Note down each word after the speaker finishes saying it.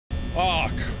Oh,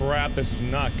 crap, this is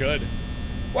not good.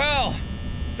 Well,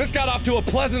 this got off to a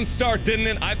pleasant start, didn't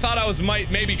it? I thought I was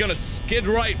maybe gonna skid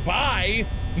right by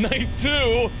night 2,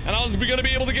 and I was gonna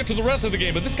be able to get to the rest of the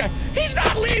game, but this guy, he's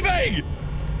not leaving!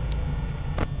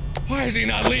 Why is he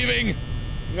not leaving?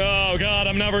 Oh god,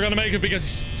 I'm never gonna make it because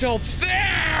he's still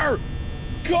there!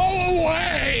 Go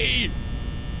away!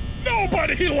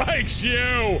 Nobody likes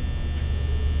you!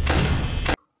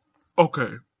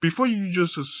 Okay, before you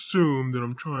just assume that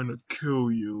I'm trying to kill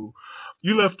you,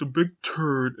 you left a big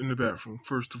turd in the bathroom,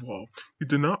 first of all. You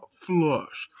did not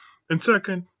flush. And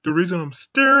second, the reason I'm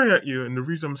staring at you and the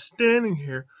reason I'm standing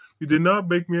here, you did not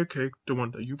bake me a cake, the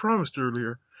one that you promised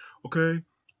earlier. Okay?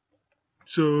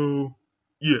 So,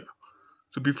 yeah.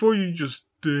 So before you just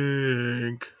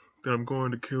think that I'm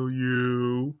going to kill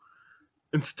you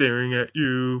and staring at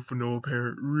you for no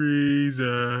apparent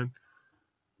reason,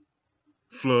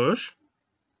 flush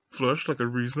like a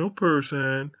reasonable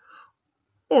person,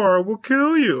 or I will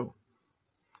kill you.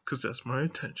 Because that's my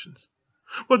intentions.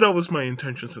 Well, that was my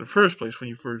intentions in the first place when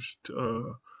you first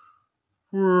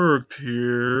worked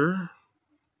here.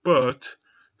 But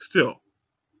still,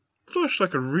 flush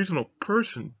like a reasonable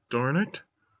person, darn it.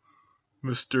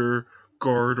 Mr.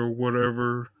 Guard or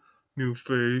whatever, new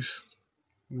face,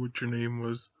 what your name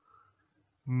was,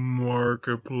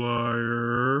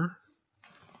 Markiplier.